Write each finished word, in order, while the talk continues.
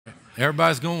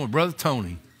Everybody's going with Brother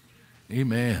Tony.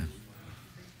 Amen.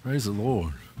 Praise the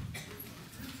Lord.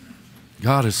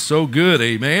 God is so good.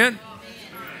 Amen.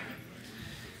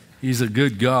 He's a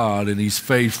good God, and He's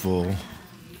faithful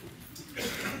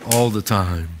all the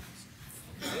time.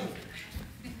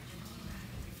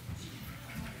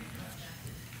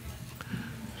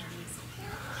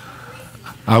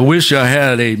 I wish I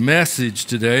had a message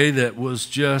today that was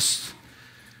just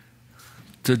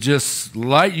to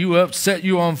light you up, set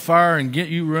you on fire, and get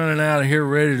you running out of here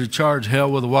ready to charge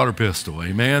hell with a water pistol.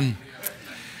 Amen.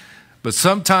 But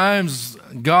sometimes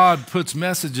God puts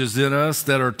messages in us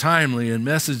that are timely and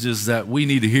messages that we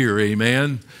need to hear.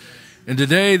 Amen. And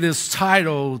today, this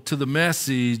title to the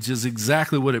message is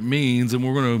exactly what it means, and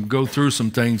we're going to go through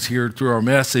some things here through our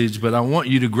message, but I want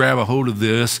you to grab a hold of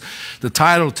this. The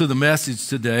title to the message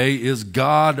today is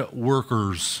God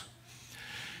Workers.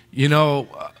 You know,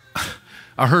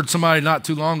 I heard somebody not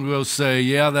too long ago say,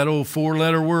 yeah, that old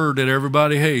four-letter word that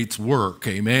everybody hates, work.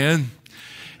 Amen.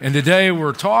 And today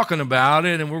we're talking about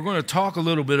it, and we're going to talk a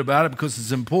little bit about it because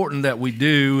it's important that we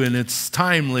do, and it's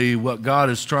timely what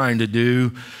God is trying to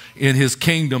do in His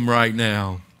kingdom right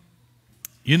now.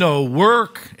 You know,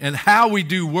 work and how we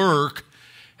do work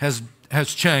has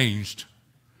changed.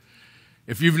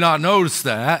 If you've not noticed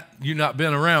that, you've not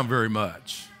been around very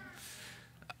much.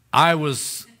 I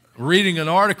was reading an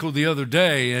article the other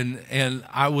day, and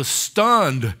I was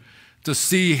stunned to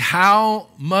see how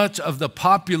much of the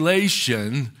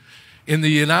population in the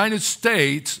United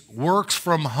States works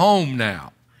from home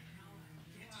now.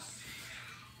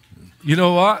 You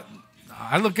know what?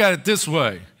 I look at it this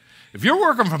way. If you're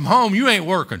working from home, you ain't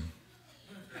working.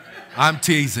 I'm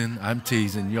teasing.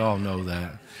 You all know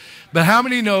that. But how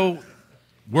many know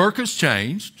work has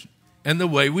changed and the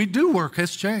way we do work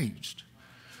has changed?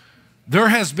 There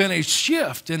has been a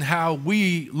shift in how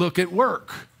we look at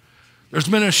work. There's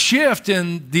been a shift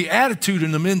in the attitude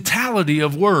and the mentality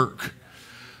of work.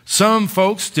 Some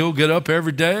folks still get up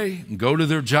every day and go to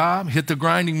their job, hit the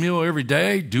grinding mill every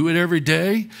day, do it every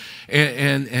day,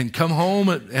 and come home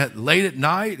late at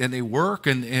night and they work,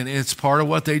 and it's part of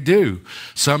what they do.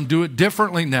 Some do it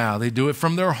differently now. They do it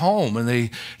from their home,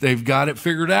 and they've got it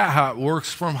figured out how it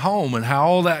works from home and how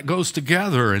all that goes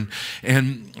together.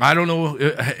 And I don't know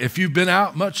if you've been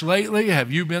out much lately. Have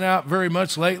you been out very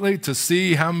much lately to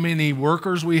see how many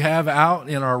workers we have out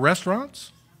in our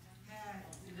restaurants?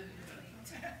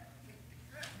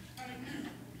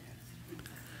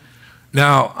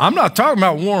 Now, I'm not talking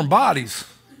about warm bodies.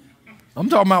 I'm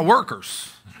talking about workers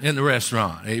in the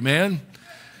restaurant. Amen.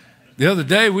 The other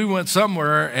day we went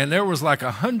somewhere and there was like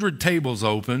 100 tables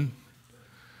open.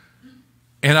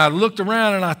 And I looked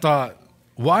around and I thought,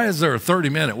 why is there a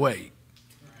 30-minute wait?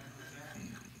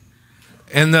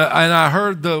 And I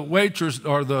heard the waitress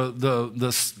or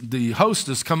the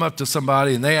hostess come up to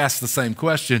somebody and they asked the same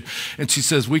question. And she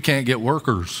says, we can't get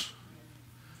workers.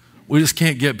 We just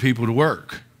can't get people to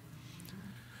work.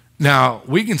 Now,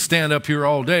 we can stand up here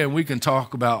all day and we can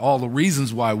talk about all the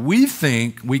reasons why we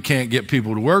think we can't get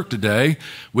people to work today.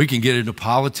 We can get into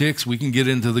politics. We can get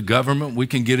into the government. We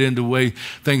can get into the way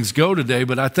things go today.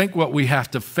 But I think what we have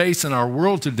to face in our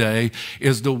world today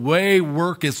is the way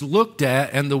work is looked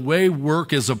at and the way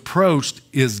work is approached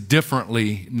is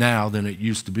differently now than it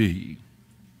used to be.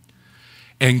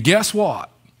 And guess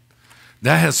what?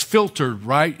 That has filtered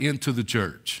right into the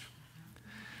church.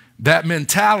 That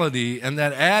mentality and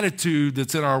that attitude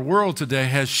that's in our world today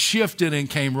has shifted and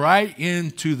came right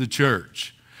into the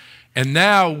church. And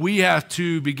now we have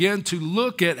to begin to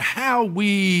look at how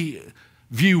we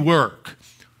view work.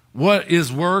 What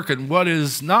is work and what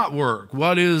is not work?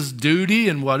 What is duty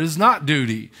and what is not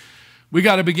duty? We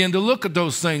got to begin to look at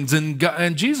those things. And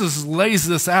Jesus lays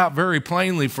this out very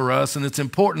plainly for us. And it's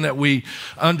important that we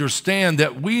understand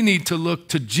that we need to look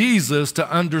to Jesus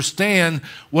to understand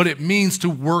what it means to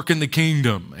work in the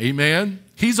kingdom. Amen?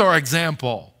 He's our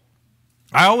example.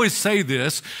 I always say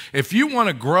this, if you want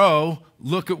to grow,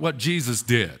 look at what Jesus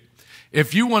did.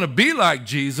 If you want to be like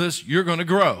Jesus, you're going to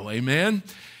grow. Amen?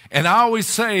 And I always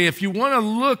say, if you want to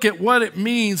look at what it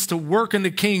means to work in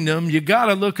the kingdom, you got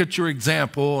to look at your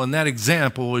example, and that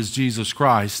example is Jesus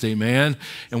Christ, amen?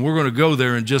 And we're going to go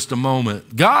there in just a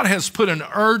moment. God has put an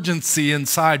urgency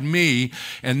inside me,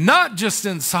 and not just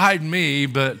inside me,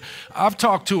 but I've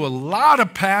talked to a lot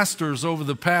of pastors over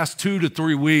the past 2 to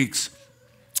 3 weeks.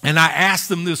 And I asked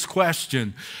them this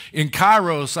question. In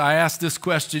Kairos, I asked this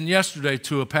question yesterday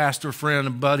to a pastor friend, a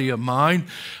buddy of mine,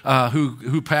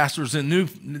 who pastors in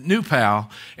New Pal.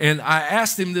 And I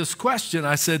asked him this question.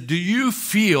 I said, do you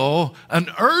feel an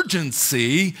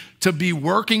urgency to be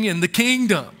working in the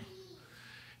kingdom?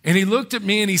 And he looked at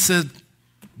me and he said,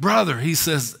 brother, he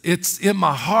says, it's in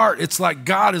my heart. It's like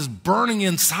God is burning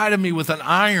inside of me with an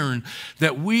iron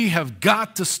that we have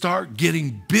got to start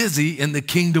getting busy in the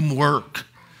kingdom work.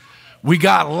 We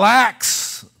got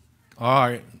lax. All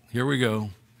right, here we go.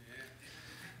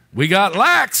 We got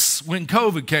lax when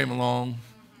COVID came along.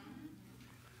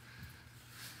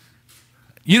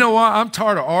 You know what? I'm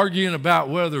tired of arguing about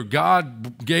whether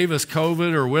God gave us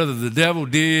COVID or whether the devil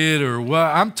did or what.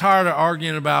 I'm tired of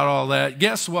arguing about all that.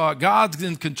 Guess what? God's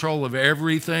in control of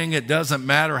everything. It doesn't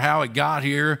matter how it got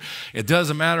here. It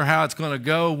doesn't matter how it's going to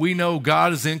go. We know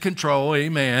God is in control.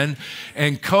 Amen.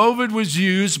 And COVID was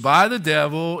used by the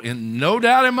devil, and no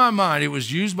doubt in my mind, it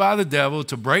was used by the devil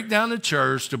to break down the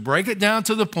church, to break it down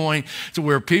to the point to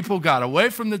where people got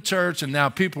away from the church, and now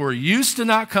people are used to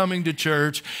not coming to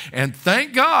church. And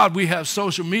thank God we have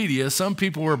social media. Some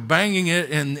people were banging it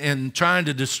and trying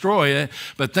to destroy it,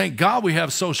 but thank God we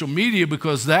have social media,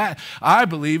 because that, I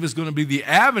believe, is going to be the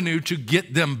avenue to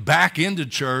get them back into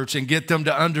church and get them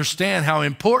to understand how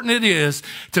important it is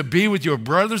to be with your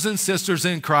brothers and sisters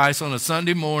in Christ on a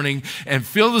Sunday morning and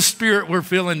feel the spirit we're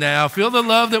feeling now, feel the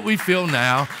love that we feel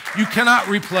now. You cannot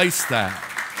replace that.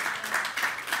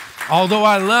 Although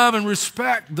I love and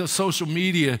respect the social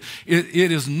media,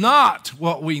 it is not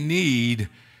what we need.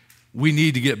 We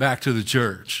need to get back to the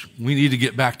church. We need to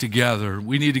get back together.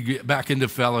 We need to get back into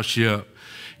fellowship.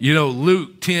 You know,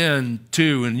 Luke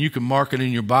 10:2, and you can mark it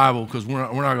in your Bible because we're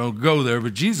not going to go there,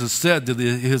 but Jesus said to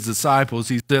his disciples,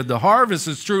 he said, the harvest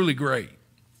is truly great.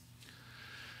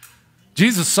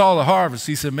 Jesus saw the harvest.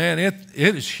 He said, man, it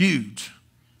is huge.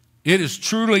 It is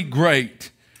truly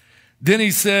great. Then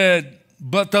he said,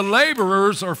 but the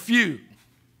laborers are few.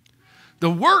 The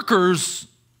workers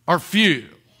are few.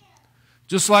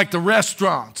 Just like the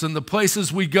restaurants and the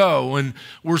places we go, and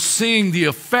we're seeing the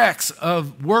effects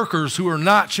of workers who are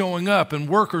not showing up and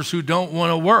workers who don't want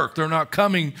to work. They're not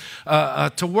coming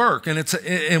to work.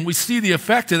 And we see the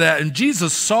effect of that. And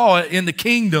Jesus saw it in the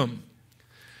kingdom.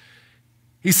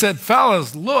 He said,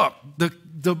 fellas, look,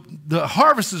 the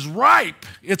harvest is ripe.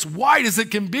 It's white as it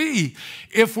can be.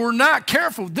 If we're not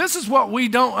careful, this is what we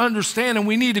don't understand, and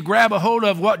we need to grab a hold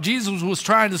of what Jesus was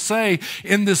trying to say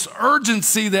in this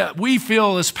urgency that we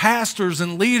feel as pastors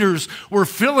and leaders. We're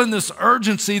feeling this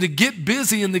urgency to get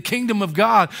busy in the kingdom of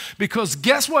God, because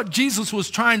guess what Jesus was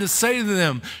trying to say to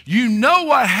them? You know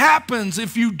what happens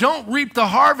if you don't reap the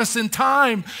harvest in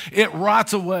time? It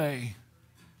rots away.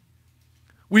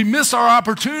 We miss our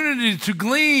opportunity to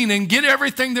glean and get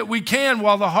everything that we can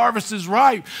while the harvest is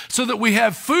ripe, so that we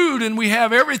have food and we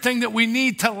have everything that we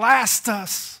need to last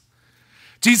us.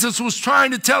 Jesus was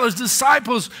trying to tell his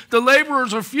disciples, the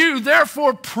laborers are few,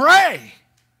 therefore pray.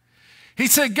 He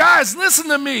said, guys, listen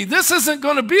to me. This isn't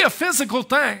going to be a physical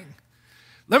thing.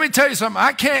 Let me tell you something.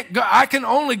 I can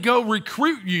only go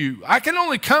recruit you. I can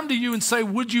only come to you and say,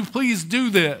 would you please do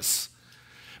this?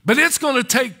 But it's going to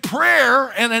take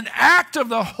prayer and an act of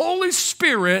the Holy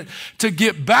Spirit to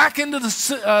get back into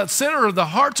the center of the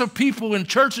hearts of people in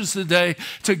churches today,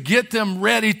 to get them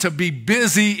ready to be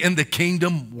busy in the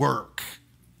kingdom work.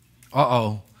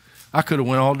 Uh-oh. I could have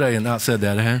went all day and not said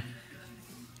that, huh?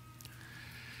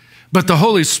 But the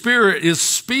Holy Spirit is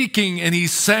speaking, and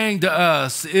he's saying to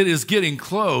us, it is getting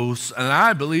close, and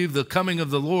I believe the coming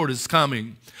of the Lord is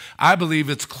coming. I believe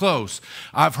it's close.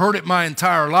 I've heard it my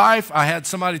entire life. I had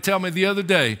somebody tell me the other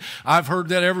day, I've heard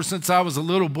that ever since I was a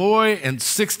little boy, and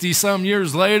 60-some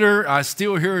years later, I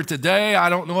still hear it today. I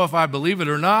don't know if I believe it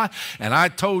or not. And I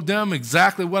told them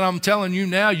exactly what I'm telling you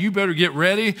now. You better get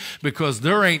ready, because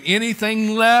there ain't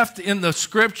anything left in the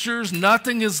scriptures.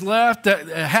 Nothing is left that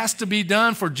has to be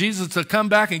done for Jesus to come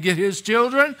back and get his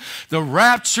children. The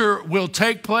rapture will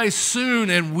take place soon,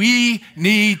 and we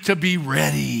need to be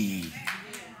ready.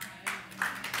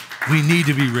 We need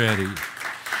to be ready.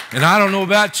 And I don't know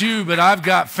about you, but I've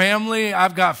got family,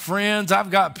 I've got friends,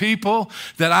 I've got people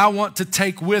that I want to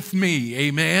take with me.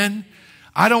 Amen.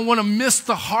 I don't want to miss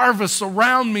the harvest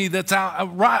around me that's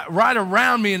out, right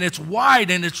around me, and it's wide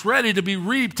and it's ready to be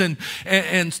reaped and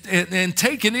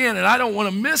taken in, and I don't want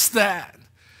to miss that.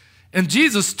 And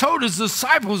Jesus told his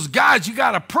disciples, guys, you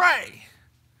got to pray.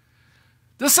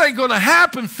 This ain't going to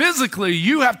happen physically.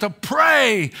 You have to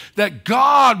pray that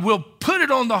God will put it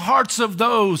on the hearts of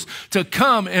those to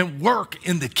come and work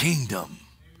in the kingdom.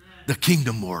 The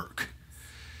kingdom work.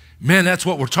 Man, that's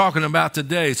what we're talking about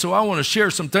today. So I want to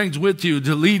share some things with you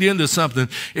to lead into something.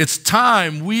 It's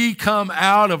time we come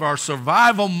out of our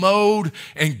survival mode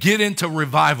and get into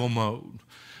revival mode.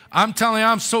 I'm telling you,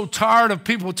 I'm so tired of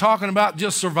people talking about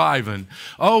just surviving.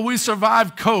 Oh, we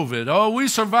survived COVID. Oh, we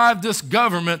survived this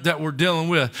government that we're dealing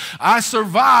with. I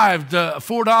survived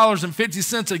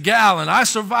 $4.50 a gallon. I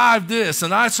survived this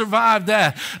and I survived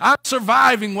that. I'm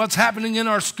surviving what's happening in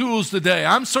our schools today.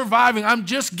 I'm surviving. I'm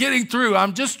just getting through.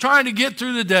 I'm just trying to get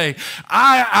through the day.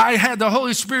 I had the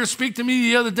Holy Spirit speak to me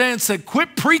the other day and said,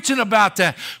 quit preaching about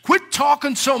that. Quit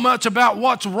talking so much about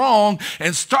what's wrong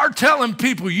and start telling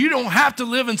people you don't have to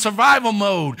live in survival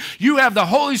mode. You have the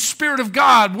Holy Spirit of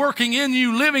God working in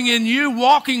you, living in you,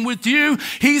 walking with you.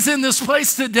 He's in this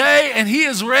place today, and He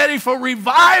is ready for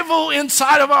revival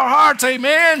inside of our hearts.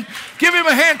 Amen. Give Him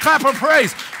a hand clap of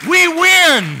praise. We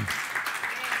win.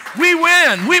 We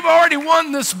win. We've already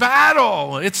won this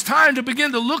battle. It's time to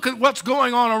begin to look at what's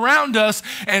going on around us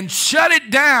and shut it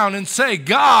down and say,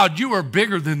 God, you are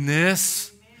bigger than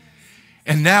this.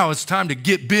 And now it's time to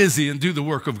get busy and do the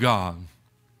work of God.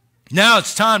 Now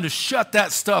it's time to shut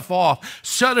that stuff off,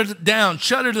 shut it down,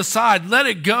 shut it aside, let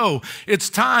it go. It's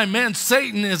time, man.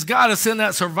 Satan has got us in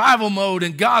that survival mode,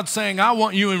 and God's saying, I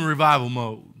want you in revival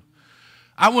mode.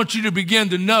 I want you to begin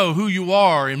to know who you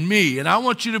are in me, and I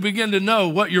want you to begin to know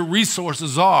what your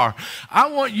resources are. I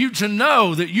want you to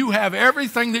know that you have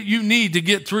everything that you need to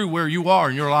get through where you are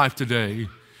in your life today.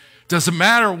 Doesn't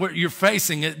matter what you're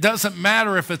facing. It doesn't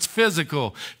matter if it's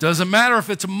physical. Doesn't matter if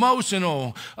it's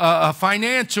emotional,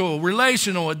 financial,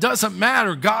 relational. It doesn't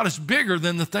matter. God is bigger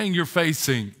than the thing you're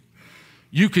facing.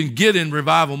 You can get in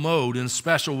revival mode in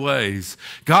special ways.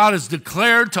 God has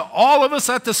declared to all of us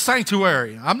at the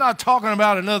sanctuary. I'm not talking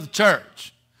about another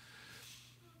church.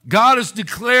 God has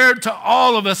declared to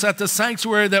all of us at the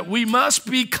sanctuary that we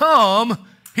must become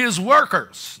His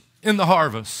workers in the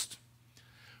harvest.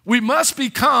 We must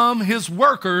become His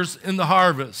workers in the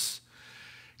harvest.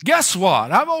 Guess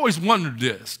what? I've always wondered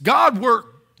this. God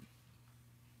worked.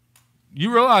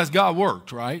 You realize God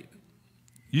worked, right?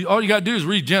 All you got to do is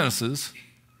read Genesis.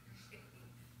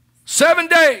 7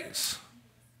 days.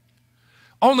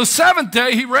 On the seventh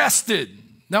day, He rested.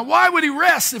 Now, why would He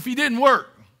rest if He didn't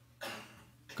work?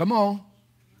 Come on.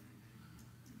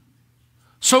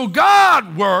 So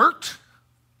God worked,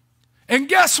 and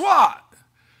guess what?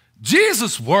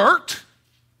 Jesus worked.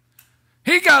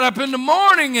 He got up in the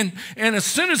morning, and as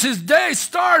soon as His day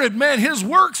started, man, His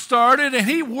work started, and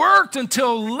He worked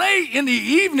until late in the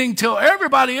evening, till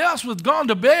everybody else was gone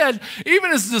to bed. Even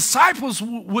His disciples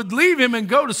would leave Him and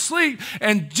go to sleep,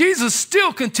 and Jesus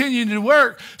still continued to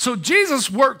work. So Jesus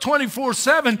worked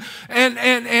 24/7,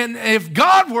 and if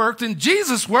God worked and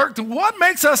Jesus worked, then what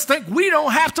makes us think we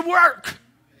don't have to work?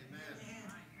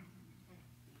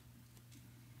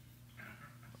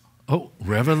 Oh,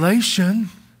 revelation.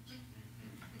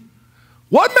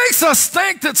 What makes us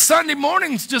think that Sunday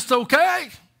morning's just okay?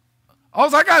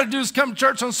 All I got to do is come to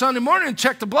church on Sunday morning and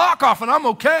check the block off, and I'm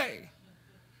okay.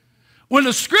 When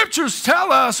the scriptures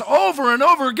tell us over and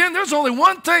over again, there's only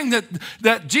one thing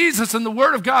that Jesus and the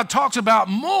Word of God talks about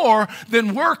more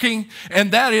than working,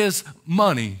 and that is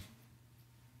money.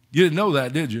 You didn't know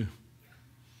that, did you?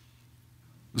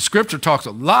 The scripture talks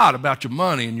a lot about your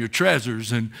money and your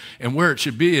treasures and where it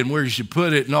should be and where you should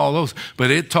put it and all those. But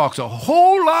it talks a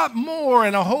whole lot more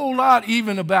and a whole lot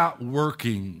even about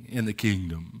working in the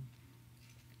kingdom.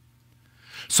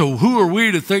 So who are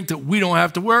we to think that we don't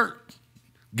have to work?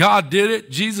 God did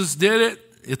it. Jesus did it.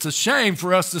 It's a shame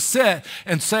for us to sit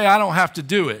and say, I don't have to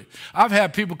do it. I've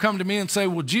had people come to me and say,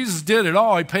 well, Jesus did it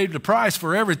all. He paid the price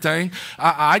for everything.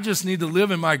 I just need to live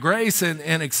in my grace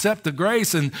and accept the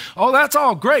grace. And, oh, that's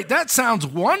all great. That sounds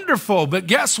wonderful. But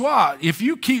guess what? If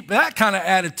you keep that kind of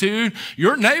attitude,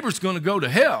 your neighbor's going to go to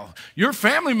hell. Your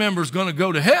family member's going to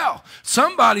go to hell.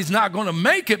 Somebody's not going to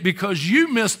make it because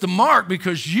you missed the mark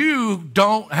because you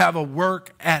don't have a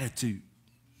work attitude.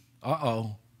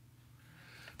 Uh-oh.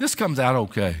 This comes out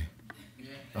okay.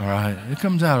 All right? It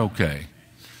comes out okay.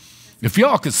 If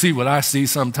y'all could see what I see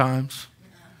sometimes,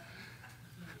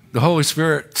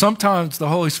 sometimes the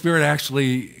Holy Spirit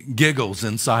actually giggles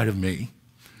inside of me.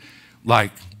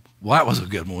 Like, well, that was a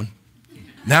good one.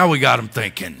 Now we got him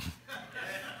thinking.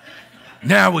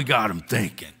 Now we got him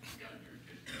thinking.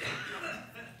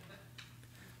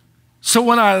 So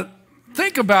when I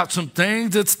think about some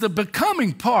things, it's the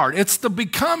becoming part. It's the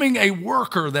becoming a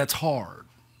worker that's hard.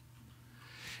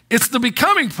 It's the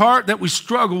becoming part that we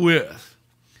struggle with.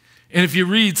 And if you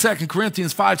read 2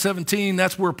 Corinthians 5:17,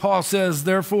 that's where Paul says,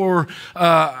 therefore,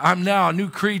 I'm now a new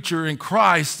creature in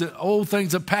Christ. The old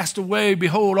things have passed away.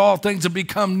 Behold, all things have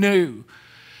become new.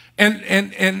 And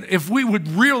if we would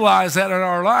realize that in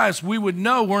our lives, we would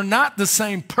know we're not the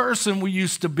same person we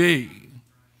used to be.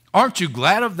 Aren't you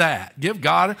glad of that? Give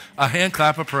God a hand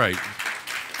clap of praise.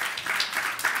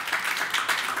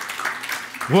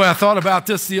 Boy, I thought about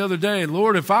this the other day.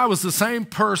 Lord, if I was the same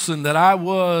person that I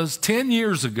was 10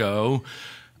 years ago,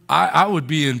 I would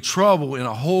be in trouble in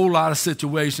a whole lot of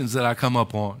situations that I come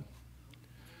up on.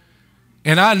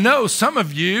 And I know some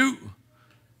of you,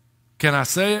 can I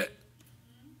say it?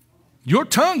 Your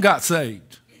tongue got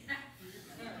saved.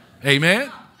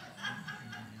 Amen?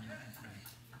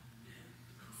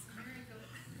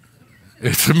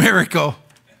 It's a miracle.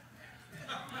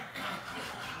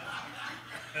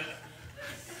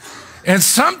 And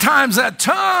sometimes that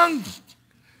tongue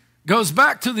goes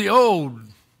back to the old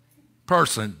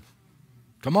person.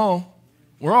 Come on.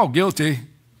 We're all guilty.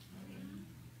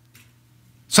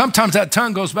 Sometimes that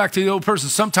tongue goes back to the old person.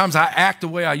 Sometimes I act the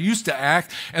way I used to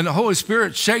act, and the Holy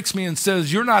Spirit shakes me and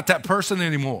says, you're not that person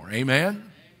anymore.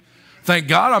 Amen? Thank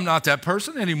God I'm not that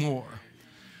person anymore.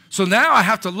 So now I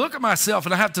have to look at myself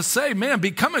and I have to say, man,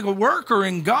 becoming a worker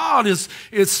in God is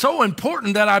so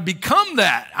important that I become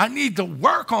that. I need to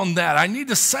work on that. I need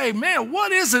to say, man,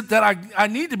 what is it that I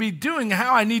need to be doing,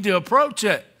 how I need to approach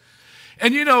it?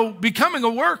 And you know, becoming a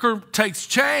worker takes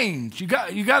change. You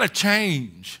got to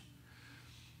change.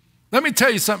 Let me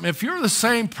tell you something. If you're the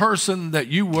same person that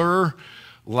you were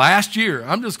last year,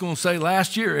 I'm just going to say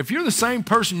last year, if you're the same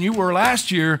person you were last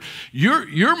year,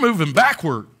 you're moving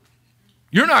backward.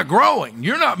 You're not growing.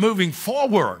 You're not moving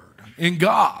forward in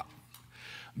God.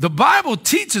 The Bible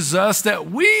teaches us that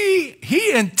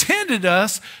He intended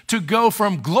us to go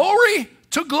from glory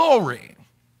to glory.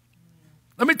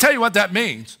 Let me tell you what that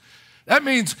means. That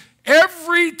means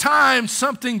every time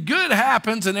something good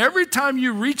happens and every time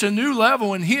you reach a new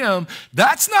level in Him,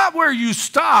 that's not where you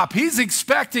stop. He's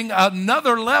expecting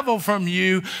another level from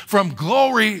you, from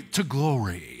glory to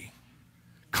glory.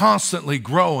 Constantly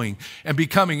growing and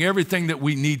becoming everything that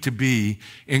we need to be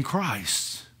in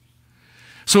Christ.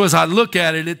 So as I look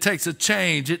at it, it takes a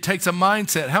change. It takes a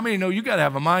mindset. How many know you got to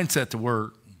have a mindset to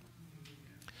work?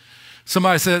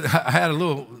 Somebody said, I had a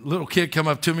little kid come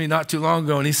up to me not too long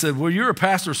ago, and he said, well, you're a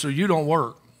pastor, so you don't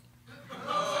work.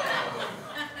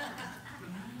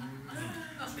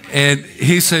 And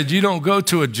he said, you don't go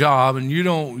to a job and you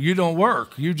don't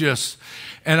work. You just,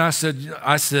 and I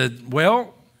said,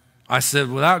 well,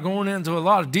 without going into a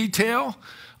lot of detail,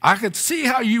 I could see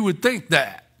how you would think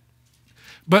that.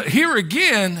 But here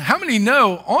again, how many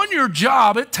know on your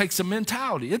job, it takes a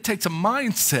mentality. It takes a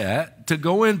mindset to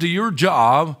go into your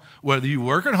job, whether you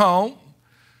work at home.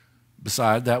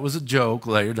 Besides, that was a joke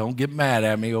later. Don't get mad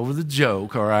at me over the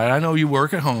joke, all right? I know you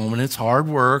work at home, and it's hard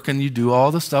work, and you do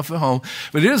all the stuff at home.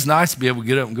 But it is nice to be able to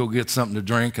get up and go get something to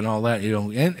drink and all that, you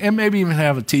know, and maybe even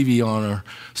have a TV on or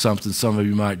something some of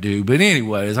you might do. But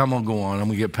anyways, I'm going to go on. I'm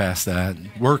going to get past that.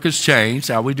 Work has changed,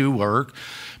 how we do work.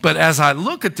 But as I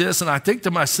look at this and I think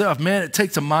to myself, man, it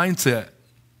takes a mindset.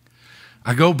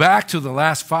 I go back to the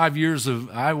last 5 years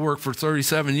I worked for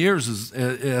 37 years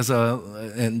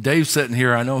and Dave's sitting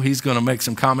here. I know he's going to make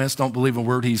some comments. Don't believe a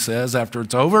word he says after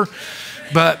it's over.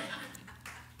 But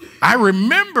I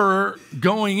remember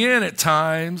going in at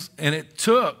times, and it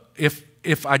took,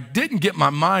 if I didn't get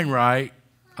my mind right,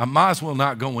 I might as well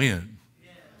not go in.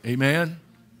 Amen?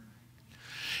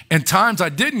 And times I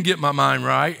didn't get my mind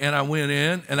right, and I went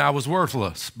in, and I was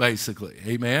worthless, basically.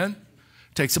 Amen?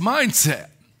 It takes a mindset.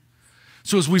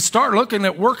 So as we start looking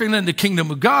at working in the kingdom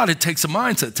of God, it takes a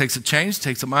mindset, it takes a change, it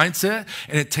takes a mindset,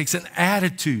 and it takes an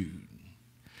attitude.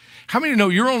 How many know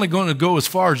you're only going to go as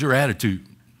far as your attitude?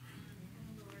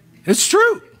 It's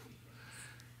true.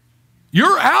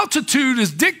 Your altitude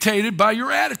is dictated by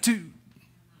your attitude.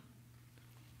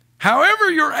 However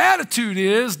your attitude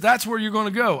is, that's where you're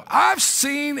going to go. I've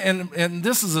seen, and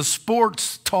this is a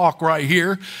sports talk right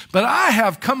here, but I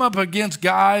have come up against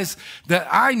guys that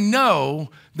I know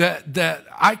that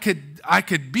I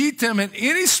could beat them in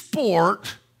any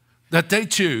sport that they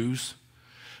choose.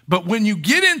 But when you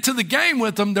get into the game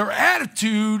with them, their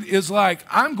attitude is like,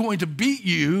 I'm going to beat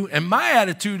you, and my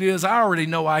attitude is, I already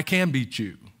know I can beat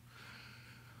you.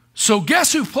 So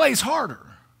guess who plays harder?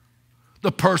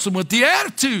 The person with the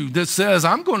attitude that says,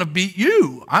 I'm going to beat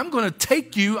you. I'm going to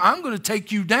take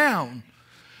you down.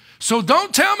 So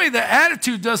don't tell me the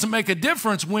attitude doesn't make a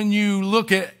difference when you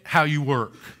look at how you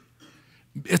work.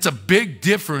 It's a big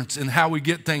difference in how we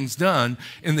get things done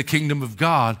in the kingdom of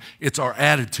God. It's our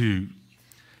attitude.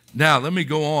 Now, let me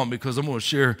go on because I'm going to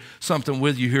share something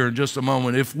with you here in just a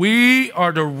moment. If we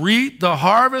are to reap the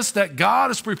harvest that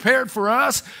God has prepared for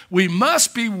us, we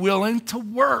must be willing to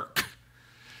work.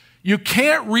 You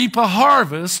can't reap a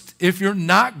harvest if you're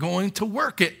not going to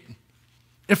work it.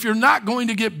 If you're not going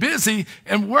to get busy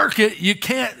and work it, you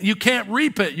can't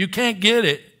reap it. You can't get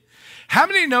it. How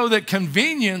many know that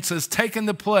convenience has taken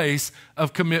the place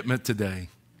of commitment today?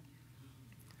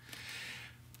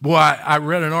 Boy, I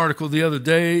read an article the other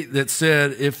day that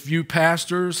said if you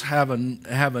pastors have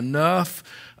enough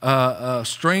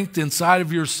strength inside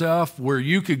of yourself where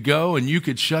you could go and you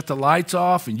could shut the lights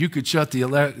off and you could shut the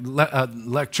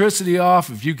electricity off,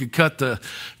 if you could cut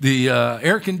the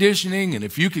air conditioning and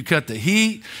if you could cut the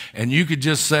heat and you could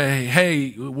just say,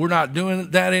 hey, we're not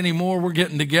doing that anymore, we're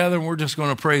getting together and we're just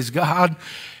going to praise God,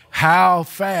 how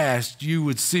fast you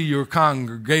would see your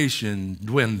congregation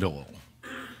dwindle.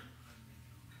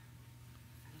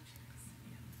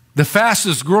 The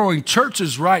fastest growing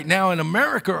churches right now in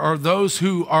America are those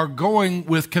who are going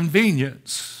with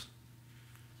convenience.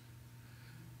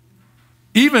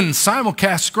 Even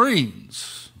simulcast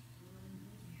screens.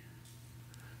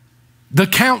 The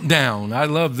countdown. I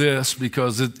love this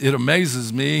because it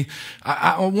amazes me.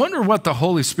 I wonder what the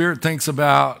Holy Spirit thinks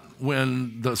about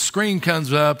when the screen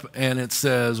comes up and it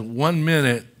says 1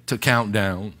 minute to count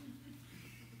down.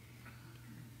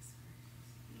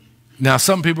 Now,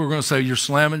 some people are going to say, you're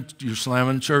slamming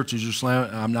churches.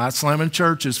 I'm not slamming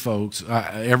churches, folks.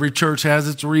 Every church has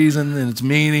its reason and its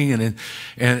meaning,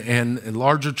 and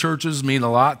larger churches mean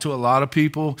a lot to a lot of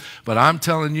people. But I'm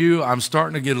telling you, I'm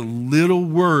starting to get a little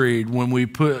worried when we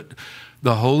put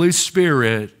the Holy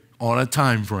Spirit on a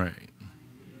time frame.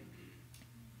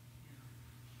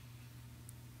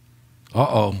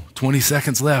 20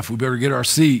 seconds left. We better get our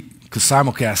seat because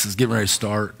simulcast is getting ready to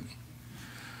start.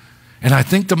 And I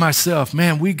think to myself,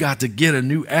 man, we got to get a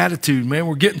new attitude, man.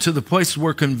 We're getting to the place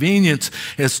where convenience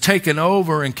has taken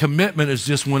over and commitment has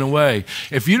just went away.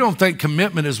 If you don't think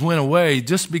commitment has went away,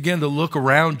 just begin to look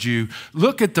around you.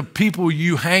 Look at the people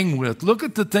you hang with. Look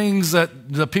at the things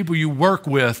that the people you work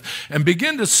with and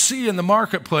begin to see in the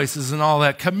marketplaces and all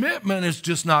that. Commitment is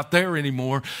just not there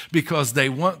anymore because they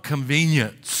want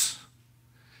convenience.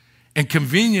 And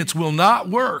convenience will not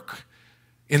work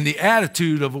in the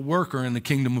attitude of a worker in the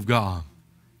kingdom of God.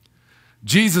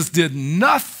 Jesus did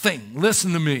nothing,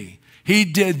 listen to me, he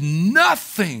did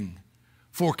nothing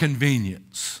for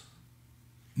convenience.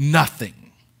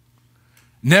 Nothing.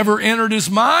 Never entered his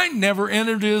mind, never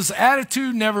entered his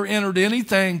attitude, never entered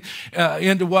anything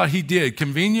into what he did.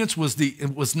 Convenience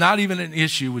was not even an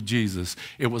issue with Jesus.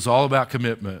 It was all about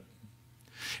commitment.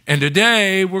 And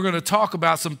today, we're going to talk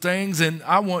about some things, and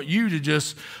I want you to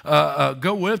just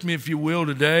go with me, if you will,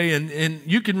 today. And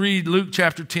you can read Luke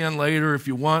chapter 10 later if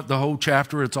you want, the whole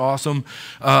chapter. It's awesome.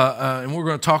 And we're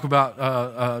going to talk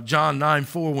about John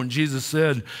 9:4 when Jesus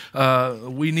said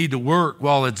we need to work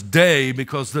while it's day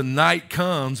because the night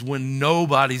comes when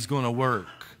nobody's going to work.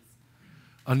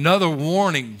 Another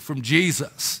warning from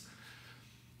Jesus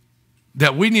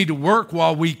that we need to work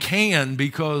while we can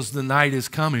because the night is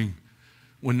coming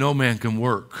when no man can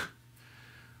work.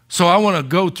 So I want to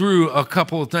go through a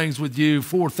couple of things with you,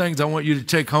 4 things I want you to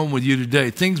take home with you today.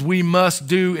 Things we must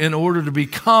do in order to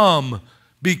become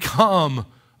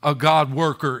a God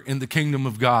worker in the kingdom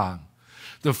of God.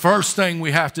 The first thing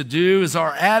we have to do is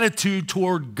our attitude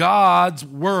toward God's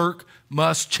work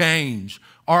must change.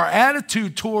 Our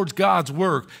attitude towards God's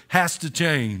work has to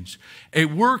change. A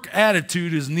work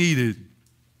attitude is needed.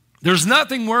 There's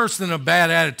nothing worse than a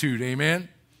bad attitude, amen?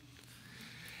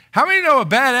 How many know a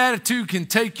bad attitude can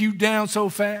take you down so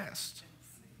fast?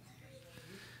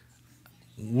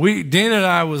 Dana and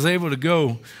I was able to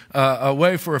go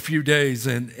away for a few days,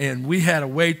 and we had a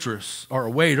waitress or a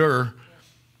waiter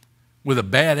with a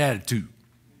bad attitude.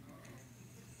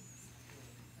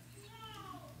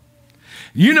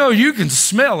 You know, you can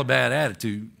smell a bad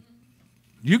attitude.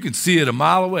 You can see it a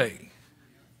mile away.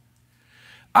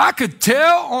 I could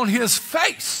tell on his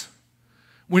face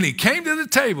when he came to the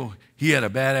table, he had a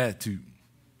bad attitude.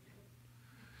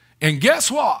 And guess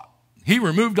what? He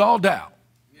removed all doubt.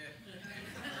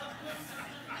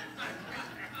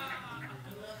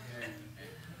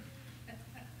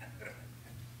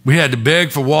 We had to beg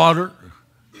for water.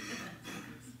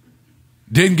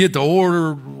 Didn't get to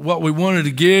order what we wanted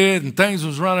to get, and things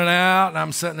was running out. And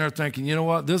I'm sitting there thinking, you know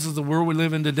what? This is the world we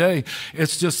live in today.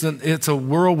 It's a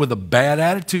world with a bad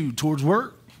attitude towards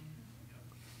work.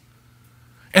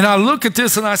 And I look at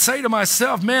this and I say to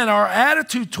myself, man, our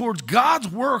attitude towards God's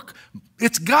work,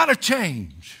 it's got to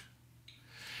change.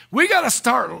 We got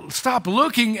to stop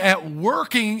looking at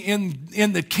working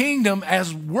in the kingdom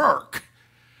as work.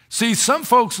 See, some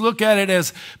folks look at it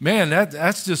as, man,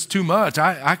 that's just too much.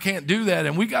 I can't do that.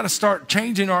 And we got to start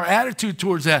changing our attitude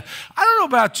towards that. I don't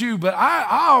know about you, but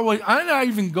I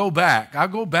even go back. I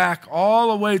go back all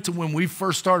the way to when we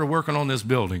first started working on this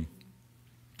building.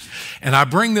 And I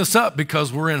bring this up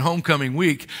because we're in homecoming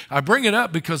week. I bring it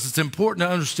up because it's important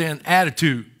to understand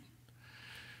attitude.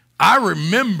 I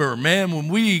remember, man, when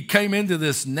we came into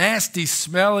this nasty,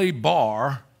 smelly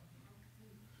bar,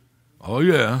 Oh,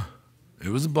 yeah. It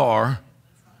was a bar.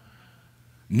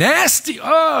 Nasty.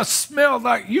 Smelled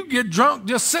like you get drunk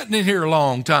just sitting in here a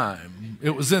long time.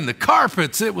 It was in the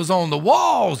carpets. It was on the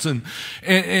walls. And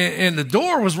the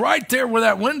door was right there where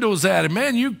that window's at. And,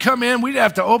 man, you come in, we'd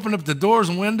have to open up the doors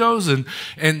and windows, and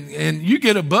you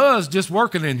get a buzz just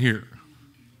working in here.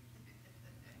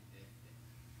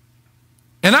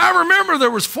 And I remember there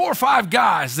was 4 or 5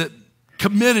 guys that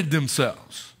committed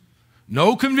themselves.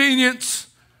 No convenience.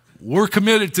 We're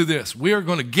committed to this. We are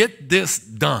going to get this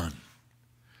done.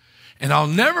 And I'll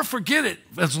never forget it.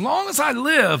 As long as I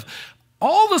live,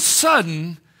 all of a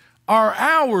sudden, our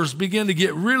hours began to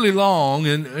get really long,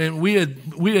 and we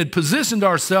had positioned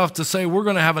ourselves to say we're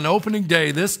going to have an opening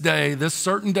day, this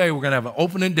certain day, we're going to have an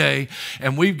opening day,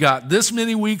 and we've got this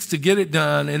many weeks to get it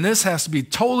done, and this has to be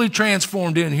totally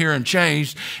transformed in here and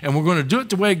changed, and we're going to do it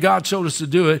the way God showed us to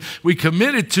do it. We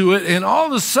committed to it, and all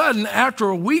of a sudden, after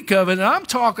a week of it, and I'm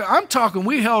talking,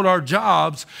 we held our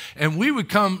jobs, and we would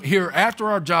come here after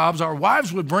our jobs. Our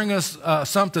wives would bring us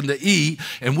something to eat,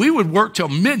 and we would work till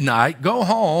midnight, go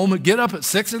home, get up at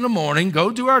 6 in the morning,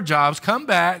 go do our jobs, come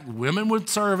back. Women would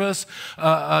serve us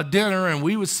dinner, and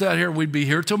we would sit here. We'd be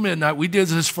here till midnight. We did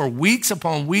this for weeks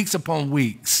upon weeks upon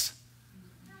weeks.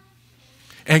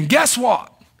 And guess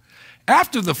what?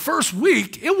 After the first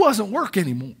week, it wasn't work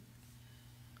anymore.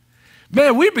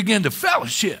 Man, we began to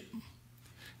fellowship.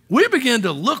 We began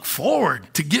to look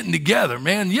forward to getting together,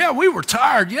 man. Yeah, we were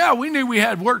tired. Yeah, we knew we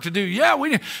had work to do. Yeah,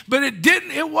 but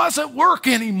it wasn't work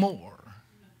anymore.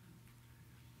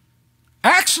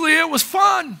 Actually, it was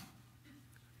fun.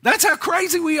 That's how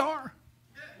crazy we are.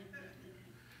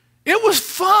 It was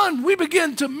fun.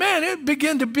 It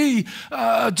began to be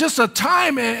just a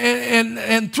time,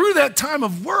 and through that time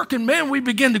of work, and man, we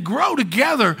began to grow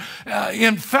together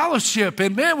in fellowship,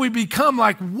 and man, we become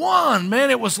like one. Man,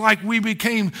 it was like we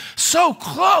became so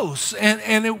close,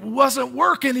 and it wasn't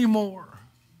work anymore.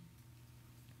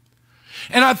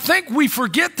 And I think we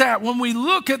forget that when we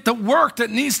look at the work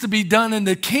that needs to be done in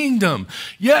the kingdom.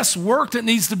 Yes, work that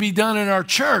needs to be done in our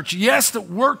church. Yes, the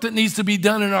work that needs to be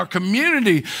done in our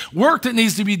community. Work that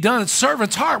needs to be done at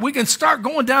Servant's Heart. We can start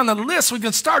going down the list. We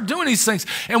can start doing these things.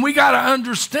 And we got to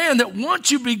understand that once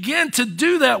you begin to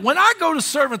do that, when I go to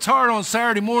Servant's Heart on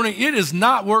Saturday morning, it is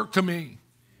not work to me.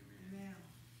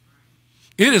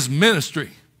 It is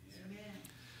ministry.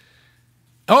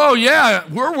 Oh, yeah,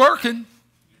 we're working.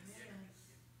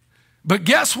 But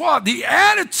guess what? The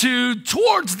attitude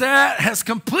towards that has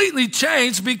completely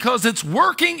changed because it's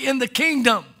working in the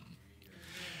kingdom.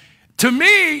 To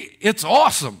me, it's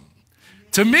awesome.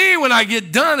 To me, when I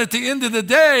get done at the end of the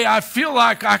day, I feel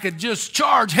like I could just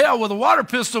charge hell with a water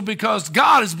pistol because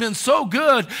God has been so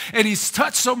good and He's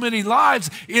touched so many lives.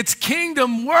 It's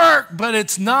kingdom work, but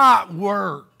it's not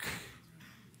work.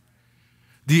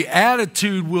 The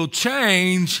attitude will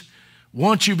change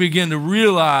once you begin to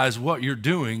realize what you're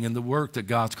doing and the work that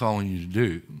God's calling you to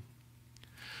do.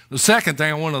 The second thing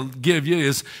I want to give you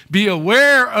is be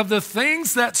aware of the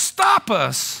things that stop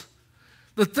us,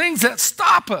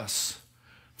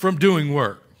 from doing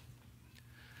work.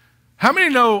 How many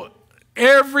know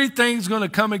everything's going to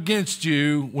come against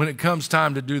you when it comes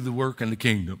time to do the work in the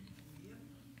kingdom?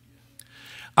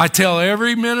 I tell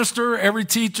every minister, every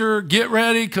teacher, get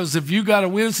ready, because if you got a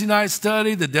Wednesday night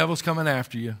study, the devil's coming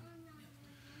after you.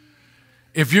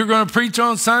 If you're going to preach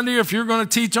on Sunday, if you're going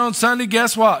to teach on Sunday,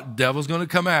 guess what? The devil's going to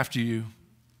come after you.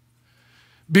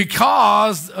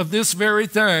 Because of this very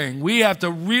thing, we have to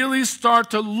really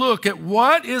start to look at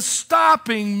what is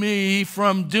stopping me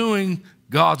from doing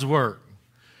God's work.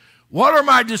 What are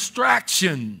my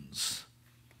distractions?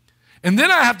 And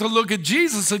then I have to look at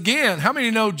Jesus again. How many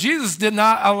know Jesus did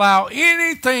not allow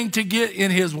anything to get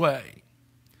in His way?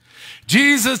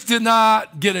 Jesus did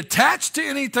not get attached to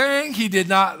anything. He did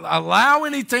not allow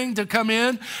anything to come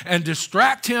in and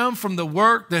distract Him from the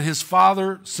work that His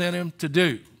Father sent Him to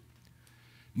do.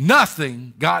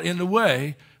 Nothing got in the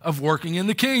way of working in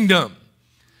the kingdom.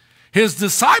 His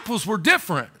disciples were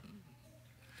different.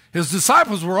 His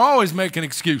disciples were always making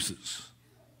excuses.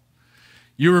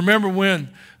 You remember when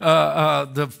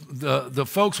the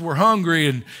folks were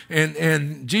hungry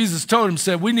and Jesus told him,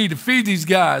 said, we need to feed these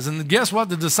guys. And guess what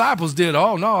the disciples did?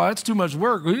 Oh, no, that's too much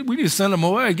work. We need to send them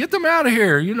away. Get them out of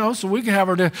here, so we can have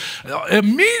our day.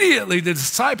 Immediately the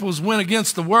disciples went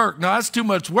against the work. No, that's too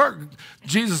much work.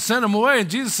 Jesus sent them away. And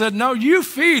Jesus said, no, you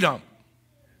feed them.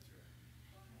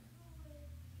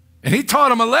 And he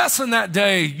taught him a lesson that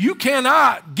day. You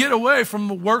cannot get away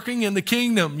from working in the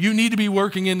kingdom. You need to be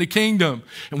working in the kingdom.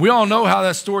 And we all know how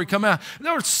that story come out.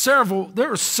 There were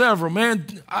several,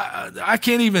 man. I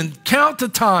can't even count the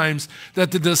times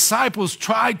that the disciples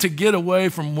tried to get away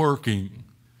from working.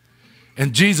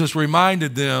 And Jesus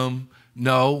reminded them,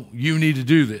 no, you need to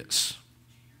do this.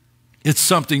 It's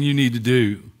something you need to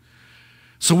do.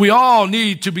 So we all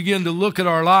need to begin to look at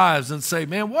our lives and say,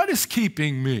 man, what is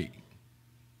keeping me?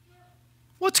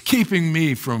 What's keeping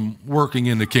me from working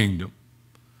in the kingdom?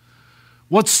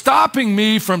 What's stopping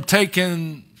me from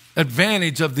taking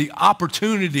advantage of the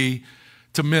opportunity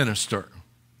to minister?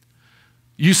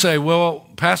 You say, well,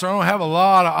 Pastor, I don't have a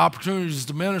lot of opportunities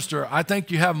to minister. I think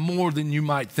you have more than you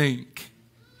might think.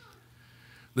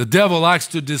 The devil likes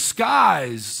to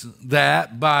disguise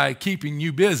that by keeping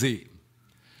you busy.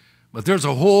 But there's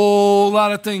a whole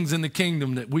lot of things in the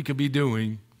kingdom that we could be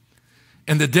doing.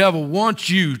 And the devil wants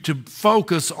you to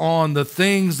focus on the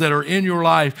things that are in your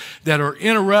life that are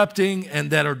interrupting and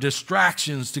that are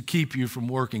distractions to keep you from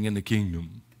working in the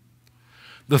kingdom.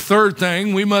 The third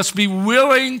thing, we must be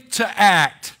willing to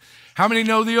act. How many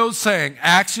know the old saying,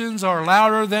 actions are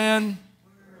louder than?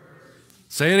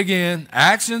 Say it again.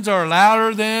 Actions are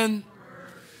louder than?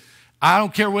 I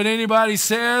don't care what anybody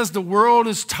says. The world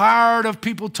is tired of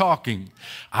people talking.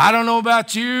 I don't know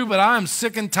about you, but I'm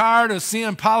sick and tired of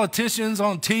seeing politicians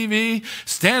on TV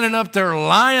standing up there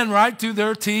lying right through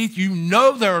their teeth. You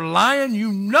know they're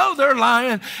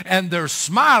lying, and they're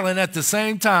smiling at the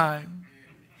same time.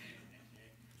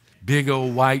 Big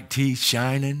old white teeth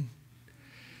shining,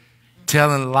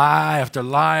 telling lie after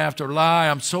lie after lie.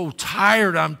 I'm so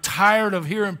tired. I'm tired of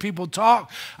hearing people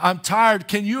talk. I'm tired.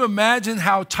 Can you imagine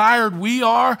how tired we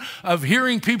are of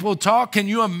hearing people talk? Can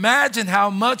you imagine how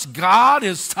much God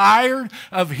is tired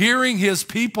of hearing his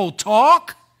people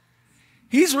talk?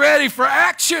 He's ready for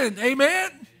action.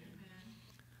 Amen.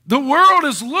 The world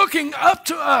is looking up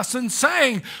to us and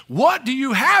saying, what do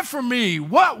you have for me?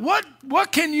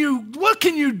 What can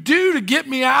you do to get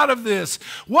me out of this?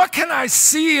 What can I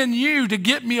see in you to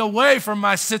get me away from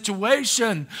my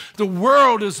situation? The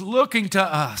world is looking to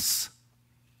us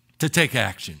to take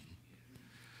action.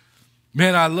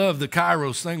 Man, I love the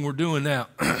Kairos thing we're doing now.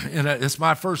 And it's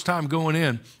my first time going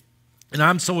in. And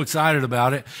I'm so excited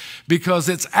about it because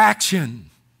it's action.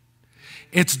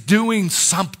 It's doing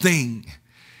something.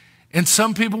 And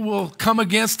some people will come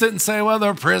against it and say, well,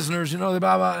 they're prisoners, blah,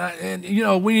 blah, blah. And,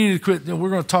 we need to quit. We're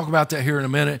going to talk about that here in a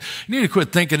minute. You need to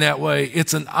quit thinking that way.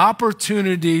 It's an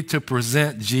opportunity to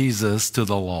present Jesus to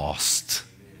the lost.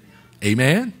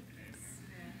 Amen?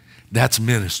 That's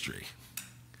ministry.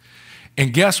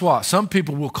 And guess what? Some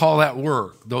people will call that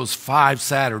work, those 5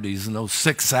 Saturdays and those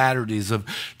 6 Saturdays of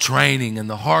training and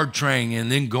the hard training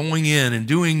and then going in and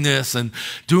doing this and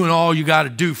doing all you got to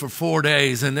do for 4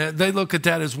 days. And they look at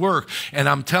that as work. And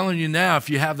I'm telling you now, if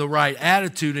you have the right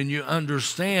attitude and you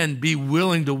understand, be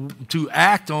willing to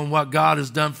act on what God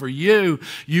has done for you,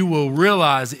 you will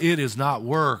realize it is not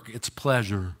work, it's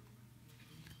pleasure.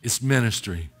 It's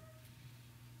ministry.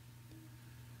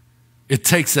 It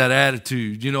takes that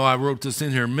attitude. I wrote this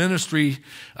in here. Ministries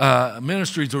are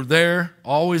there,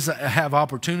 always have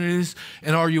opportunities,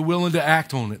 and are you willing to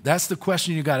act on it? That's the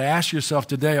question you got to ask yourself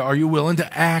today. Are you willing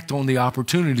to act on the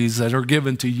opportunities that are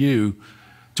given to you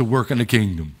to work in the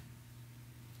kingdom?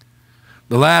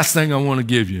 The last thing I want to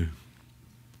give you,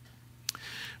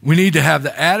 we need to have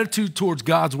the attitude towards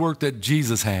God's work that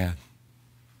Jesus had.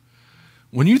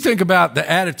 When you think about the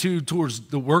attitude towards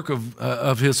the work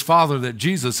of his Father that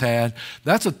Jesus had,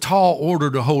 that's a tall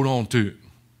order to hold on to.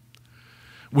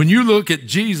 When you look at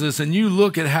Jesus and you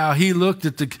look at how he looked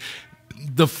at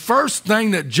the first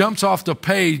thing that jumps off the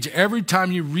page every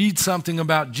time you read something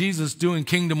about Jesus doing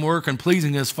kingdom work and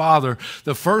pleasing his Father,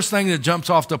 the first thing that jumps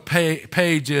off the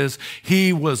page is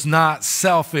he was not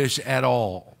selfish at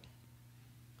all.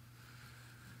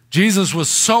 Jesus was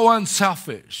so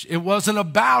unselfish. It wasn't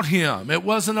about him. It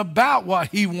wasn't about what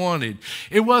he wanted.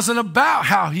 It wasn't about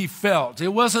how he felt. It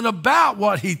wasn't about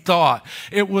what he thought.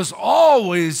 It was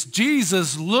always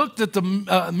Jesus looked at the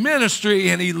ministry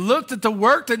and he looked at the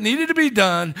work that needed to be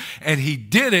done and he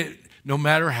did it no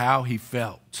matter how he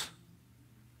felt.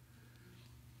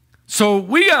 So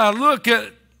we got to look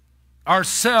at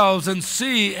ourselves and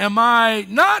see, am I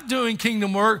not doing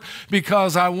kingdom work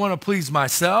because I want to please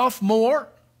myself more?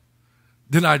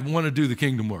 Then I'd want to do the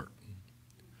kingdom work.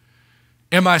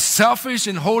 Am I selfish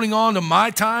in holding on to my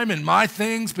time and my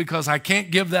things because I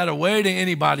can't give that away to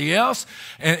anybody else?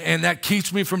 And that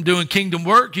keeps me from doing kingdom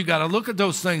work. You got to look at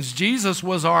those things. Jesus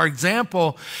was our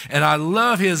example, and I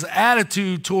love his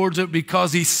attitude towards it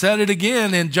because he said it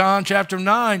again in John chapter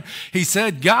 9. He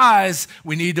said, guys,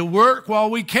 we need to work while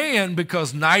we can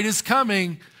because night is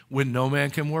coming when no man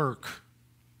can work.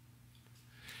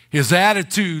 His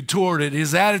attitude toward it,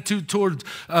 his attitude toward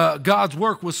God's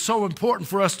work was so important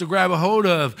for us to grab a hold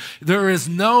of. There is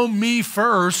no me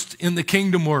first in the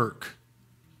kingdom work.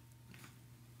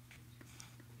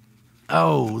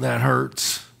 Oh, that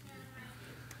hurts.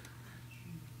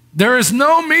 There is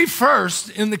no me first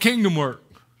in the kingdom work.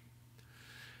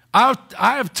 I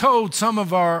have told some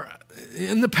of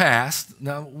in the past,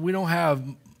 now we don't have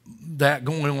that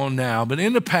going on now, but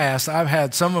in the past, I've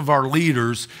had some of our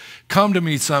leaders come to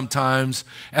me sometimes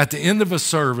at the end of a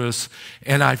service,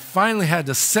 and I finally had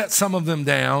to set some of them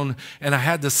down, and I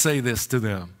had to say this to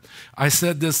them. I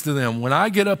said this to them: when I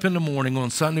get up in the morning on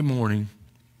Sunday morning,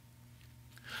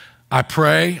 I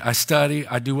pray, I study,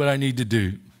 I do what I need to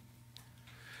do.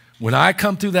 When I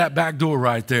come through that back door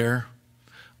right there,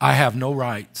 I have no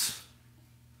rights.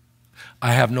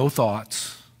 I have no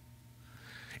thoughts.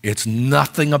 It's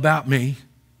nothing about me.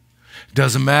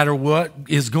 Doesn't matter what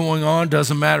is going on.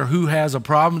 Doesn't matter who has a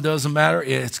problem. Doesn't matter.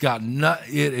 It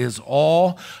is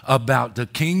all about the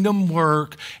kingdom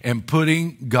work and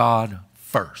putting God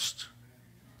first.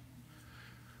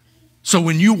 So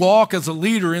when you walk as a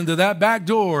leader into that back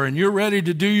door and you're ready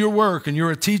to do your work and you're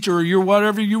a teacher or you're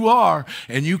whatever you are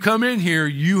and you come in here,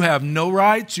 you have no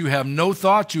rights, you have no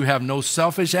thoughts, you have no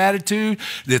selfish attitude.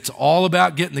 It's all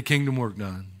about getting the kingdom work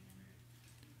done.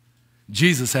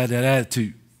 Jesus had that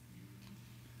attitude.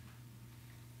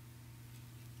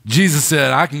 Jesus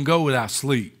said, I can go without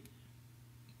sleep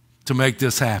to make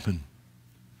this happen.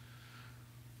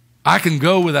 I can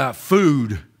go without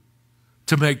food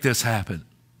to make this happen.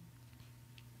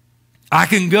 I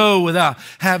can go without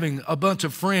having a bunch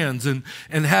of friends and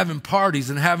having parties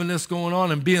and having this going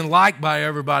on and being liked by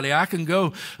everybody. I can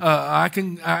go, I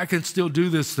can still do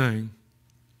this thing.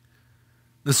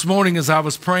 This morning as I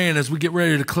was praying, as we get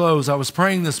ready to close, I was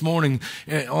praying this morning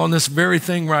on this very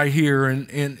thing right here,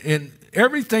 and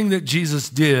everything that Jesus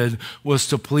did was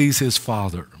to please his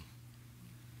Father.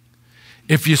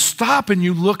 If you stop and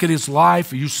you look at his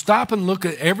life, you stop and look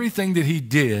at everything that he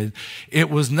did, it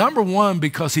was number one,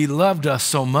 because he loved us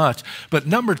so much, but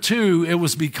number two, it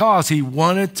was because he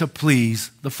wanted to please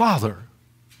the Father.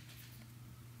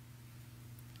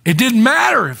 It didn't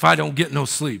matter if I don't get no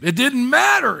sleep. It didn't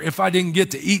matter if I didn't get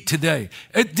to eat today.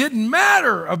 It didn't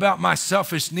matter about my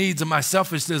selfish needs and my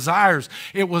selfish desires.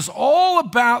 It was all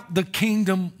about the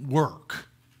kingdom work.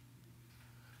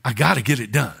 I got to get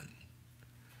it done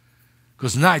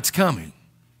because night's coming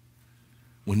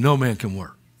when no man can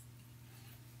work.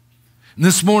 And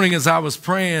this morning as I was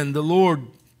praying, the Lord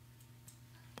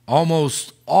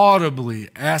almost audibly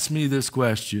asked me this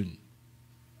question.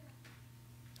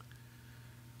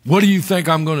 What do you think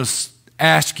I'm going to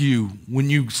ask you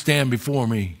when you stand before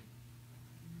me?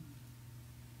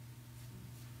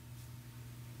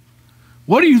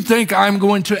 What do you think I'm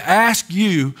going to ask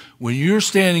you when you're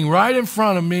standing right in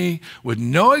front of me with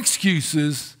no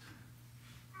excuses,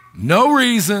 no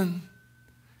reason?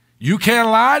 You can't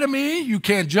lie to me. You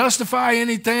can't justify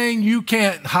anything. You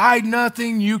can't hide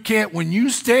nothing. You can't, when you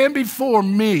stand before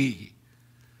me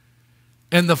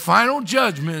and the final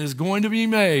judgment is going to be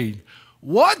made,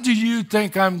 what do you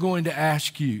think I'm going to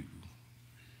ask you?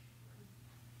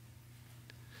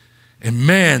 And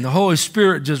man, the Holy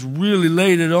Spirit just really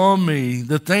laid it on me.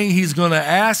 The thing he's going to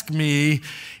ask me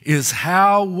is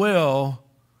how well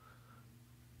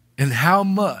and how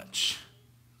much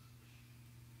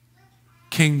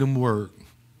kingdom work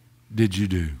did you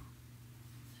do?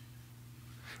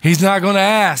 He's not going to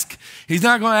ask. He's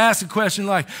not going to ask a question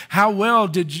like, how well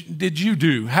did you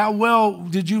do? How well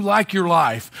did you like your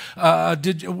life?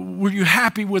 Were you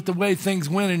happy with the way things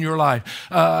went in your life?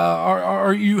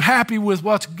 Are you happy with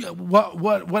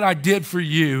what I did for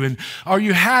you? And are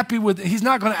you happy with, he's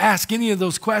not going to ask any of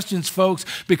those questions, folks,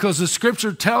 because the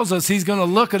scripture tells us he's going to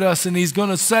look at us and he's going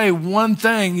to say one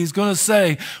thing. He's going to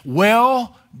say,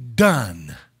 well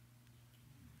done.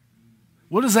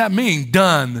 What does that mean,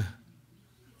 done?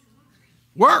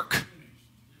 Work.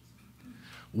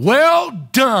 Well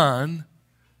done,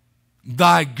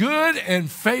 thy good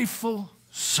and faithful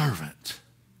servant.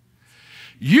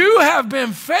 You have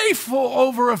been faithful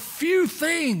over a few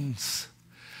things.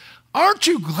 Aren't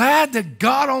you glad that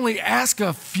God only asks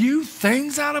a few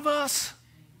things out of us?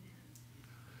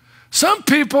 Some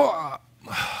people,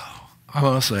 I'm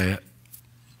going to say it.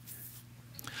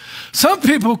 Some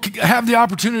people have the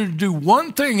opportunity to do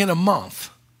one thing in a month.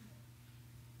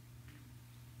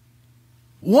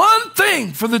 One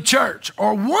thing for the church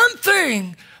or one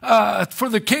thing for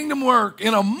the kingdom work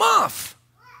in a month.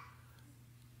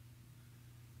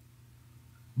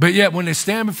 But yet when they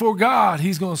stand before God,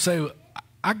 he's going to say,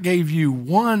 I gave you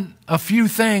a few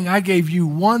things. I gave you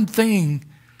one thing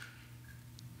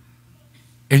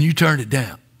and you turned it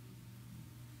down.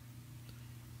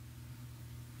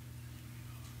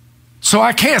 So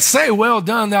I can't say, well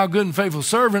done, thou good and faithful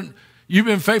servant. You've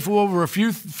been faithful over a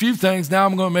few things. Now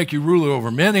I'm going to make you ruler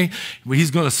over many. He's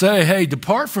going to say, hey,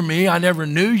 depart from me. I never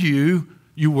knew you,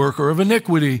 you worker of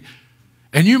iniquity.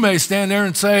 And you may stand there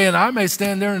and say, and I may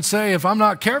stand there and say, if I'm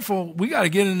not careful, we got to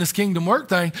get in this kingdom work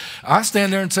thing. I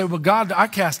stand there and say, well, God, I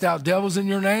cast out devils in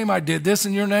your name. I did this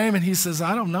in your name. And he says,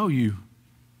 I don't know you.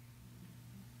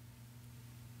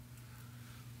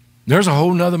 There's a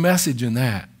whole nother message in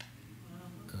that.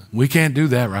 We can't do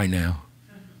that right now.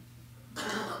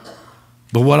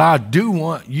 But what I do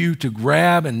want you to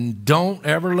grab, and don't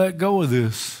ever let go of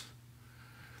this,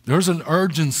 there's an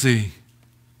urgency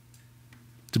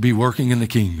to be working in the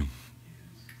kingdom.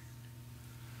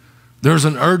 There's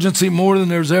an urgency more than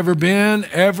there's ever been,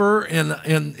 ever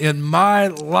in my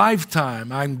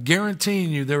lifetime. I'm guaranteeing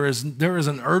you there is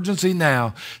an urgency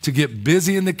now to get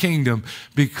busy in the kingdom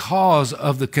because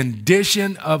of the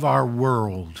condition of our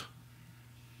world.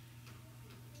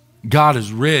 God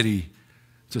is ready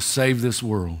to save this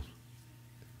world.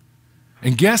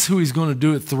 And guess who he's going to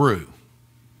do it through?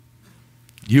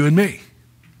 You and me.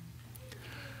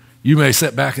 You may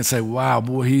sit back and say, wow,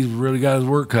 boy, he's really got his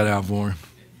work cut out for him.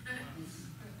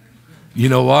 You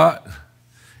know what?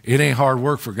 It ain't hard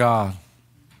work for God.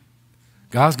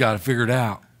 God's got to figure it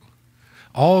out.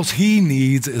 All he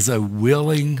needs is a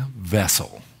willing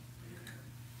vessel.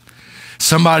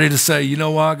 Somebody to say, you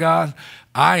know what, God?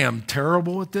 I am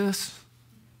terrible at this.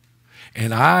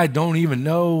 And I don't even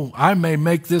know, I may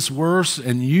make this worse,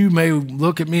 and you may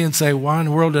look at me and say, why in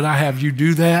the world did I have you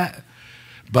do that?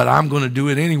 But I'm going to do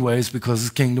it anyways because it's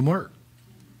kingdom work.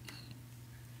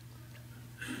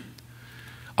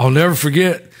 I'll never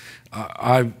forget,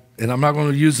 and I'm not going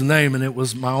to use the name, and it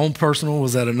was my own personal,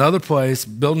 was at another place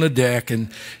building a deck, and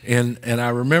I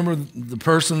remember the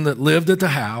person that lived at the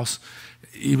house.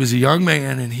 He was a young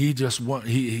man, and he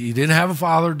didn't have a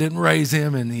father, didn't raise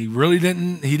him, and he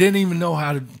didn't even know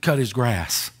how to cut his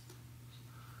grass.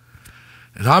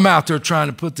 And I'm out there trying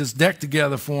to put this deck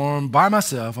together for him by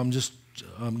myself. I'm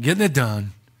getting it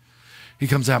done. He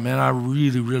comes out, man, I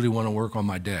really, really want to work on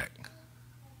my deck.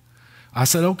 I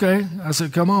said, okay. I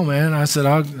said, come on, man. I said,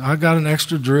 I got an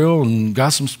extra drill and got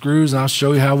some screws, and I'll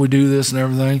show you how we do this and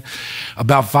everything.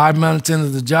 About 5 minutes into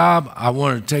the job, I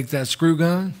wanted to take that screw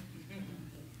gun.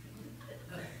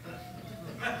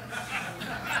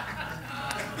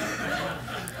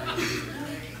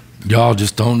 Y'all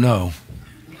just don't know.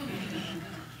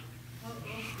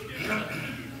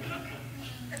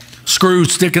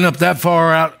 Screws sticking up that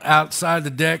far outside the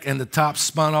deck, and the top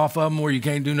spun off of them where you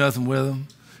can't do nothing with them.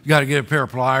 You got to get a pair of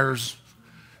pliers,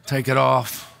 take it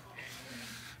off.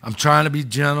 I'm trying to be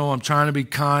gentle. I'm trying to be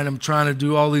kind. I'm trying to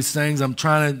do all these things.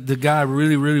 The guy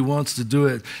really, really wants to do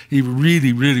it. He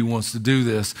really, really wants to do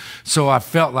this. So I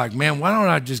felt like, man, why don't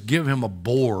I just give him a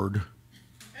board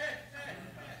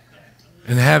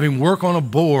and have him work on a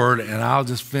board, and I'll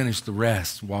just finish the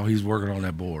rest while he's working on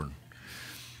that board.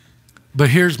 But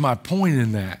here's my point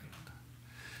in that.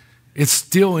 It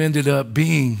still ended up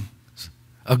being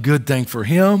a good thing for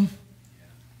him.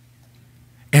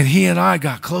 And he and I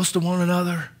got close to one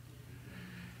another.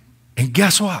 And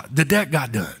guess what? The deck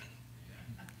got done.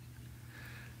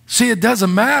 See, it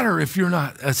doesn't matter if you're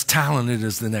not as talented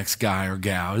as the next guy or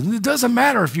gal. It doesn't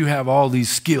matter if you have all these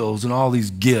skills and all these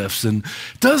gifts. And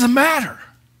it doesn't matter.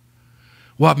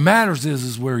 What matters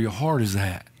is where your heart is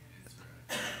at.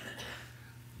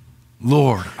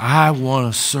 Lord, I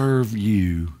want to serve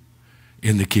you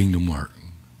in the kingdom work.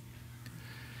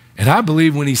 And I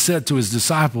believe when he said to his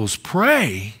disciples,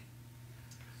 pray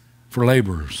for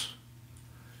laborers.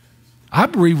 I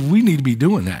believe we need to be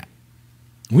doing that.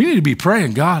 We need to be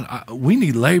praying, God, we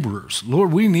need laborers.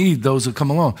 Lord, we need those that come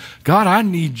along. God, I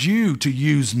need you to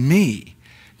use me.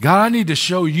 God, I need to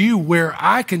show you where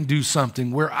I can do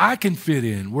something, where I can fit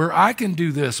in, where I can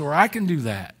do this or I can do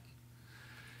that.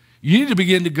 You need to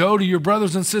begin to go to your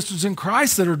brothers and sisters in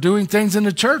Christ that are doing things in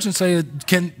the church and say,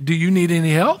 do you need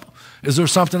any help? Is there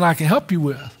something I can help you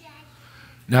with?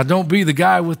 Now, don't be the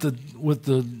guy with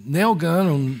the nail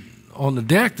gun on the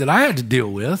deck that I had to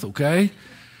deal with, okay?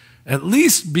 At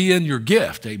least be in your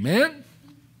gift, amen?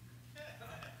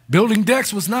 Building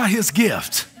decks was not his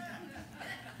gift.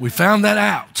 We found that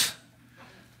out.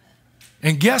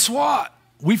 And guess what?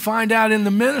 We find out in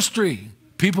the ministry,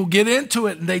 people get into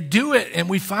it and they do it, and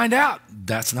we find out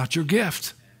that's not your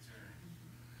gift.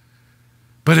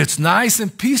 But it's nice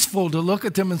and peaceful to look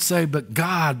at them and say, but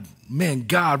God, man,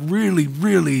 God really,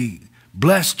 really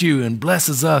blessed you and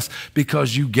blesses us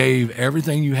because you gave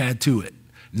everything you had to it.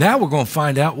 Now we're going to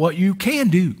find out what you can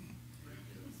do.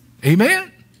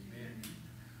 Amen?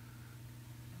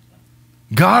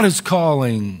 God is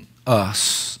calling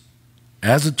us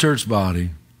as a church body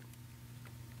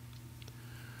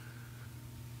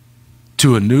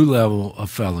to a new level of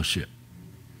fellowship.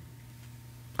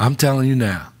 I'm telling you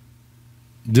now,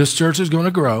 this church is going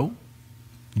to grow.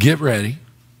 Get ready.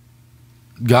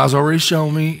 God's already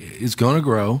shown me it's going to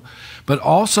grow. But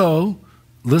also,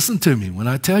 listen to me when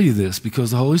I tell you this,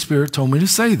 because the Holy Spirit told me to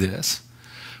say this.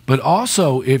 But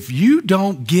also, if you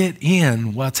don't get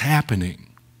in what's happening,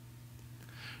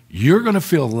 you're going to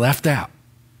feel left out.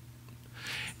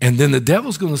 And then the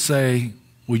devil's going to say,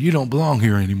 well, you don't belong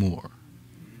here anymore.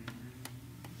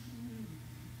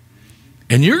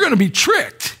 And you're going to be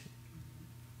tricked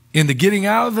into getting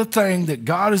out of the thing that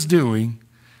God is doing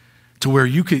to where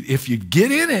you could, if you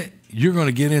get in it, you're going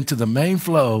to get into the main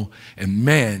flow, and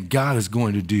man, God is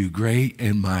going to do great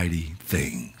and mighty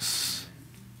things.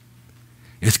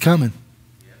 It's coming.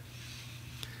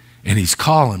 And he's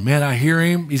calling. Man, I hear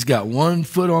him. He's got one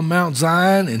foot on Mount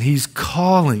Zion, and he's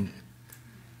calling.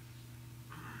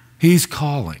 He's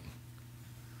calling.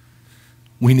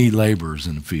 We need laborers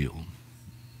in the field.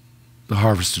 The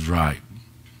harvest is ripe.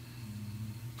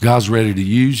 God's ready to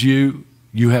use you.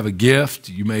 You have a gift.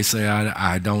 You may say,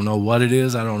 I don't know what it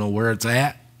is. I don't know where it's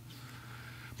at.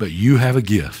 But you have a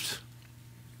gift.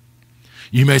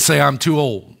 You may say, I'm too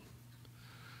old.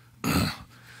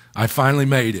 I finally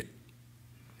made it.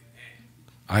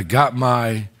 I got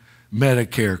my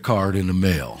Medicare card in the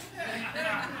mail.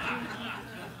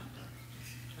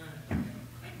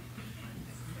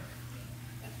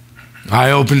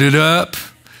 I opened it up,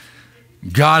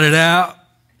 got it out,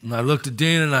 and I looked at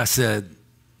Dean and I said,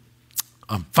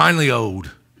 I'm finally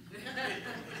old.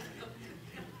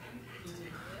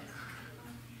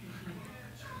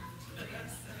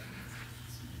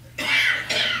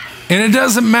 And it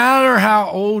doesn't matter how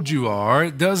old you are.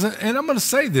 It doesn't, and I'm going to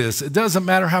say this, it doesn't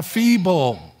matter how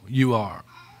feeble you are.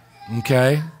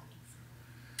 Okay?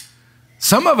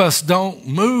 Some of us don't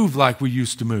move like we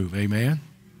used to move. Amen?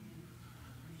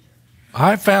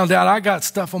 I found out I got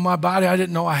stuff on my body I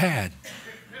didn't know I had.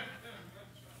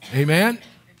 Amen?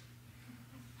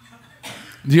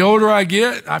 The older I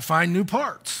get, I find new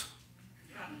parts.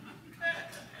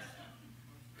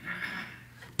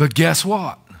 But guess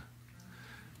what?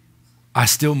 I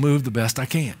still move the best I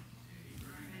can.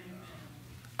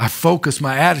 I focus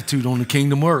my attitude on the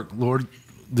kingdom work. Lord,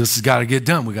 this has got to get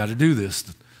done. We got to do this.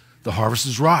 The harvest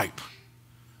is ripe.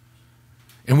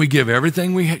 And we give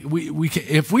everything we can.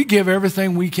 If we give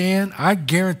everything we can, I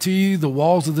guarantee you the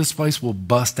walls of this place will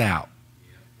bust out.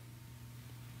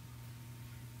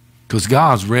 Because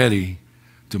God's ready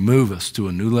to move us to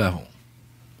a new level.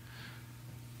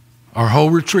 Our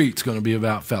whole retreat's going to be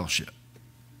about fellowship.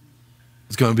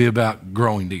 It's going to be about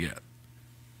growing together,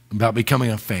 about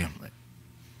becoming a family.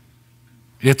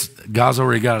 God's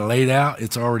already got it laid out.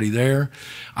 It's already there.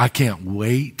 I can't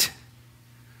wait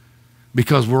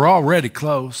because we're already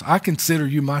close. I consider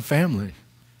you my family.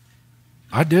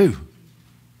 I do.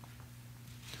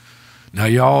 Now,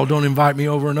 y'all don't invite me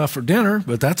over enough for dinner,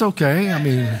 but that's okay. I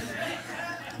mean,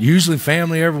 usually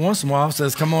family every once in a while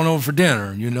says, come on over for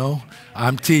dinner, you know.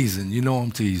 I'm teasing. You know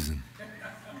I'm teasing.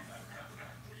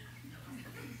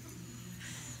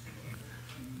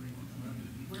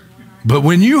 But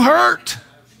when you hurt,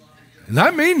 and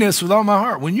I mean this with all my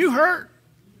heart, when you hurt,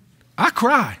 I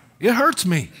cry. It hurts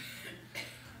me.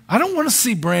 I don't want to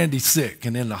see Brandy sick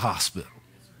and in the hospital.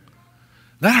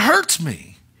 That hurts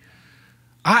me.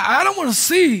 I don't want to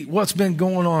see what's been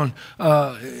going on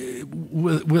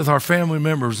with our family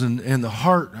members and the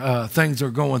heart things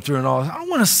they're going through and all. I don't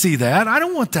want to see that. I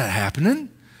don't want that happening.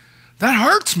 That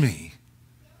hurts me.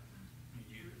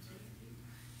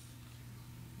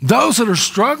 Those that are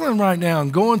struggling right now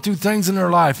and going through things in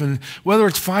their life, and whether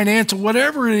it's financial,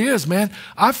 whatever it is, man,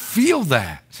 I feel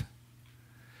that.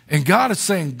 And God is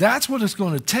saying that's what it's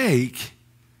going to take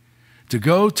to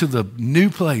go to the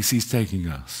new place he's taking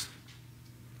us.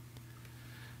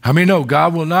 How many know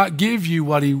God will not give you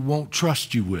what he won't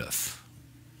trust you with?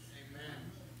 Amen.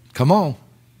 Come on.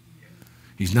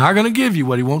 He's not going to give you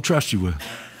what he won't trust you with.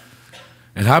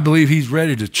 And I believe he's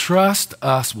ready to trust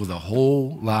us with a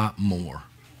whole lot more.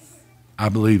 I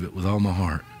believe it with all my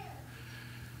heart.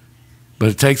 But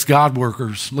it takes God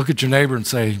workers. Look at your neighbor and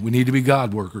say, we need to be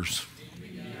God workers.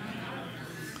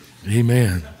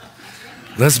 Amen.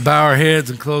 Let's bow our heads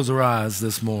and close our eyes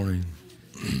this morning.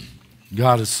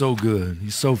 God is so good.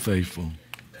 He's so faithful.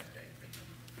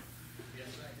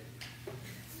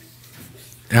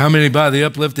 How many by the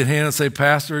uplifted hand say,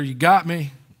 Pastor, you got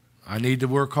me? I need to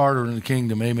work harder in the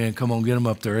kingdom. Amen. Come on, get them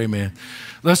up there. Amen.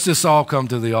 Let's just all come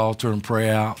to the altar and pray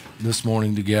out this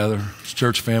morning together.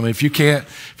 Church family, if you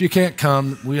can't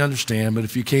come, we understand. But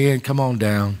if you can, come on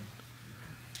down.